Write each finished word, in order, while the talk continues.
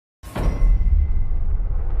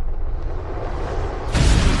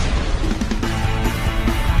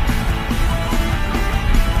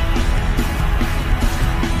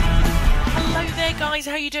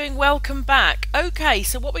you doing? Welcome back. Okay,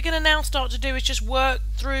 so what we're going to now start to do is just work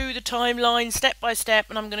through the timeline step by step,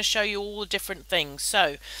 and I'm going to show you all the different things.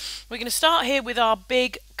 So we're going to start here with our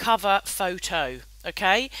big cover photo.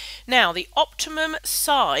 Okay, now the optimum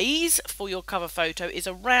size for your cover photo is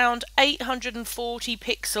around 840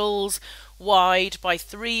 pixels wide by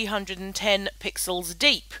 310 pixels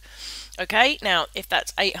deep. Okay, now if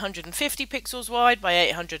that's 850 pixels wide by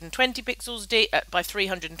 820 pixels deep by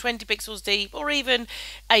 320 pixels deep, or even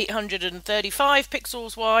 835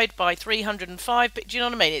 pixels wide by 305, do you know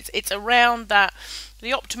what I mean? It's around that.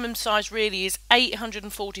 The optimum size really is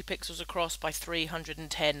 840 pixels across by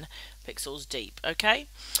 310 pixels deep. Okay,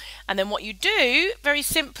 and then what you do very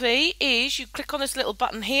simply is you click on this little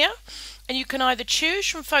button here, and you can either choose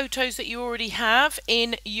from photos that you already have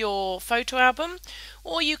in your photo album,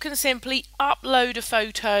 or you can simply upload a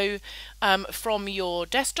photo from your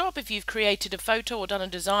desktop if you've created a photo or done a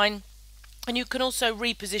design. And you can also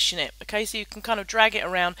reposition it. Okay, so you can kind of drag it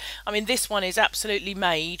around. I mean, this one is absolutely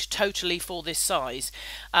made totally for this size.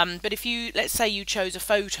 But if you, let's say you chose a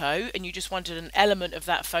photo and you just wanted an element of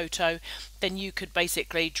that photo, then you could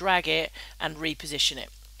basically drag it and reposition it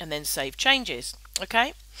and then save changes.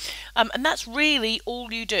 Okay, and that's really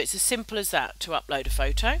all you do. It's as simple as that to upload a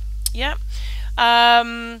photo. Yeah.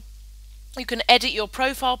 You can edit your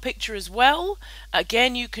profile picture as well.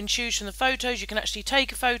 Again, you can choose from the photos. You can actually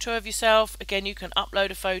take a photo of yourself. Again, you can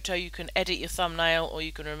upload a photo. You can edit your thumbnail, or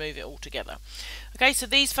you can remove it altogether. Okay, so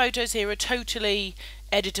these photos here are totally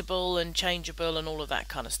editable and changeable and all of that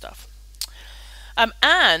kind of stuff.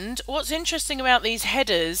 And what's interesting about these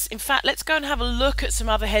headers, in fact, let's go and have a look at some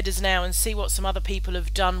other headers now and see what some other people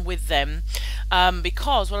have done with them.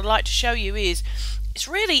 Because what I'd like to show you is, it's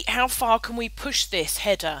really how far can we push this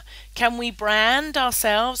header? Can we brand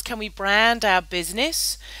ourselves? Can we brand our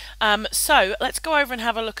business? So let's go over and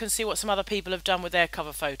have a look and see what some other people have done with their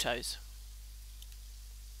cover photos.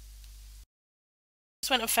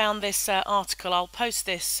 Just went and found this article. I'll post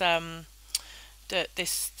this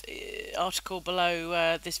article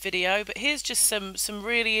below this video, but here's just some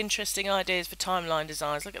really interesting ideas for timeline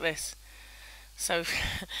designs. Look at this. So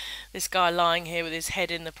this guy lying here with his head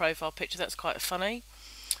in the profile picture, that's quite funny.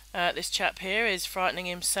 This chap here is frightening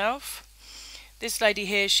himself. This lady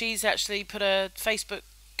here, she's actually put her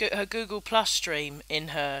Google Plus stream in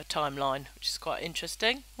her timeline, which is quite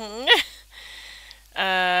interesting.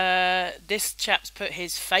 This chap's put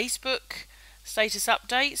his Facebook status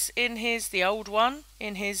updates in the old one,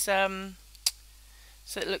 in his, so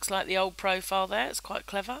it looks like the old profile there. It's quite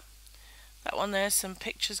clever. That one there's some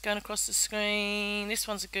pictures going across the screen. This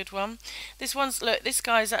one's a good one. This one's, look, this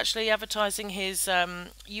guy's actually advertising his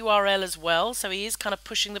URL as well, so he is kind of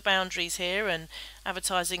pushing the boundaries here and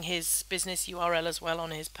advertising his business URL as well on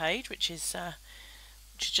his page, which is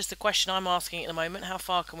just the question I'm asking at the moment. How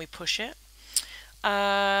far can we push it?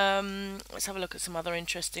 Let's have a look at some other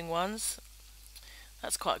interesting ones.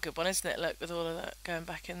 That's quite a good one, isn't it? Look, with all of that going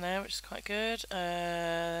back in there, which is quite good.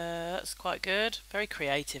 That's quite good. Very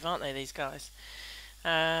creative, aren't they, these guys?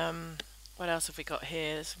 What else have we got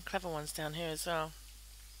here? There's some clever ones down here as well.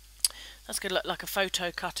 That's good. Look, like a photo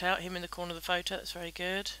cutout, him in the corner of the photo. That's very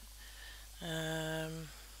good.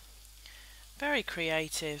 Very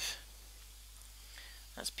creative.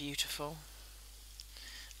 That's beautiful.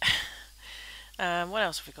 What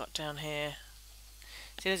else have we got down here?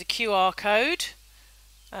 See, there's a QR code.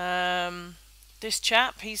 This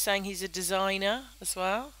chap, he's saying he's a designer as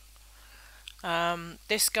well.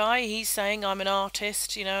 This guy, he's saying I'm an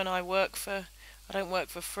artist, you know, and I don't work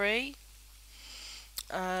for free.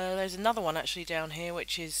 There's another one actually down here,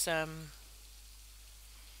 which is a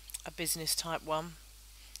business type one.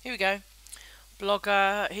 Here we go.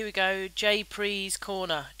 Blogger, here we go. JPree's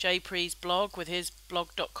Corner, JPree's blog with his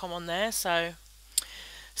blog.com on there. So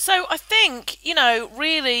I think, you know,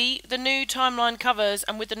 really the new timeline covers,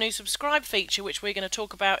 and with the new subscribe feature, which we're going to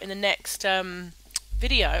talk about in the next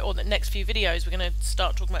video, or the next few videos, we're going to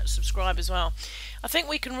start talking about subscribe as well. I think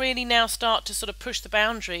we can really now start to sort of push the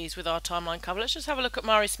boundaries with our timeline cover. Let's just have a look at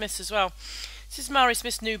Mari Smith's as well. This is Mari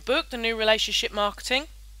Smith's new book, The New Relationship Marketing.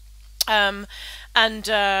 I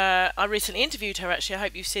recently interviewed her actually. I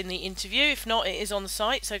hope you've seen the interview. If not, it is on the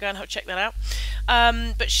site, so go and check that out.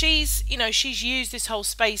 But she's used this whole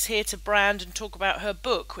space here to brand and talk about her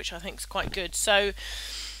book, which I think is quite good. So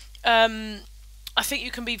I think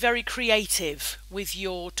you can be very creative with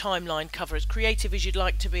your timeline cover, as creative as you'd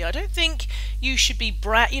like to be. I don't think you should be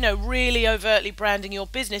really overtly branding your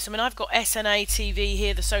business. I mean, I've got SNA TV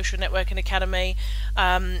here, the Social Networking Academy,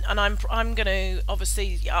 and I'm going to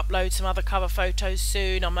obviously upload some other cover photos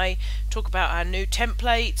soon. I may talk about our new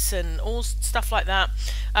templates and all stuff like that.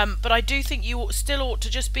 But I do think you still ought to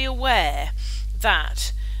just be aware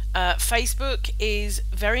that Facebook is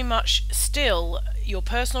very much still, your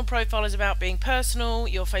personal profile is about being personal,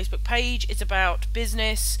 your Facebook page is about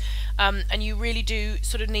business, and you really do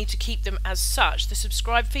sort of need to keep them as such. The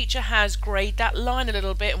subscribe feature has greyed that line a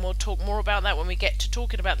little bit, and we'll talk more about that when we get to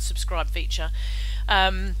talking about the subscribe feature.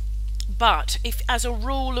 But if, as a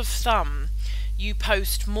rule of thumb, you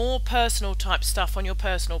post more personal type stuff on your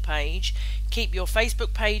personal page, keep your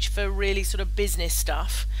Facebook page for really sort of business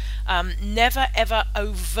stuff, never ever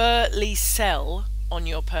overtly sell on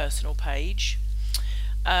your personal page,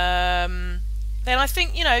 then I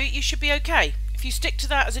think, you know, you should be okay. If you stick to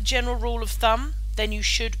that as a general rule of thumb, then you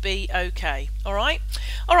should be okay. Alright,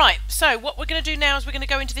 so what we're going to do now is we're going to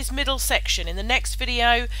go into this middle section. In the next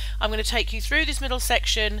video I'm going to take you through this middle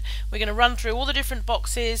section. We're going to run through all the different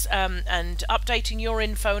boxes and updating your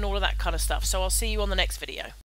info and all of that kind of stuff. So I'll see you on the next video.